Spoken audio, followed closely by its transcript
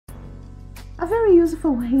A very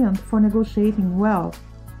useful hint for negotiating well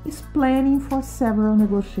is planning for several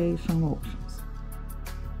negotiation options.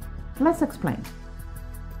 Let's explain.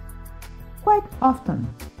 Quite often,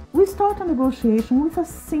 we start a negotiation with a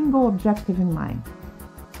single objective in mind,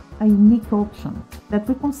 a unique option that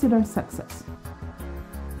we consider success.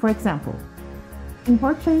 For example, in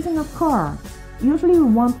purchasing a car, usually we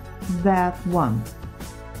want that one,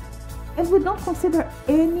 and we don't consider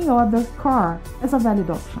any other car as a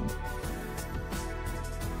valid option.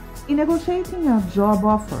 In negotiating a job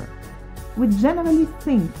offer, we generally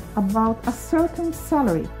think about a certain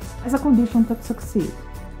salary as a condition to succeed,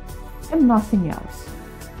 and nothing else.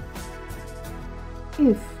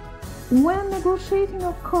 If, when negotiating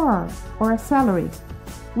a car or a salary,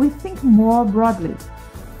 we think more broadly,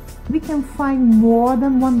 we can find more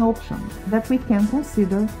than one option that we can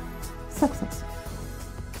consider success.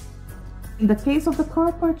 In the case of the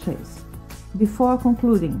car purchase, before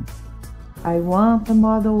concluding, I want the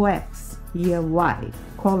Model X, year Y,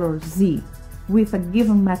 color Z, with a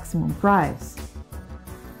given maximum price,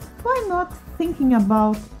 why not thinking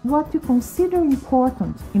about what you consider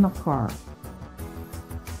important in a car?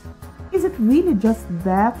 Is it really just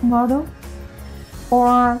that model?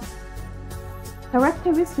 Or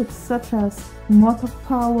characteristics such as motor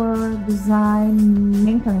power, design,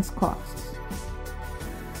 maintenance costs?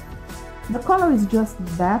 The color is just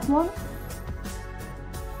that one?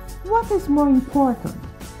 What is more important,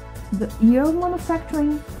 the year of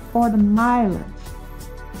manufacturing or the mileage?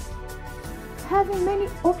 Having many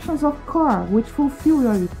options of car which fulfill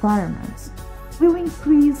your requirements will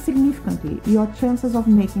increase significantly your chances of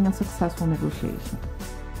making a successful negotiation.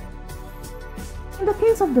 In the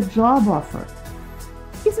case of the job offer,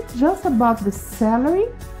 is it just about the salary,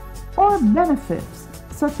 or benefits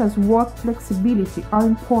such as work flexibility are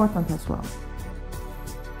important as well?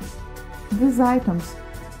 These items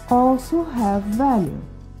also have value.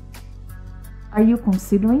 Are you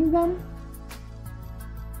considering them?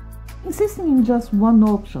 Insisting in just one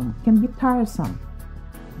option can be tiresome,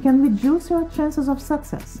 can reduce your chances of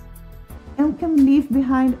success, and can leave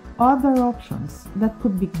behind other options that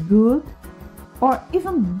could be good or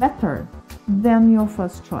even better than your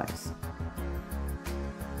first choice.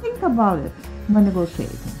 Think about it when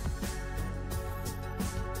negotiating.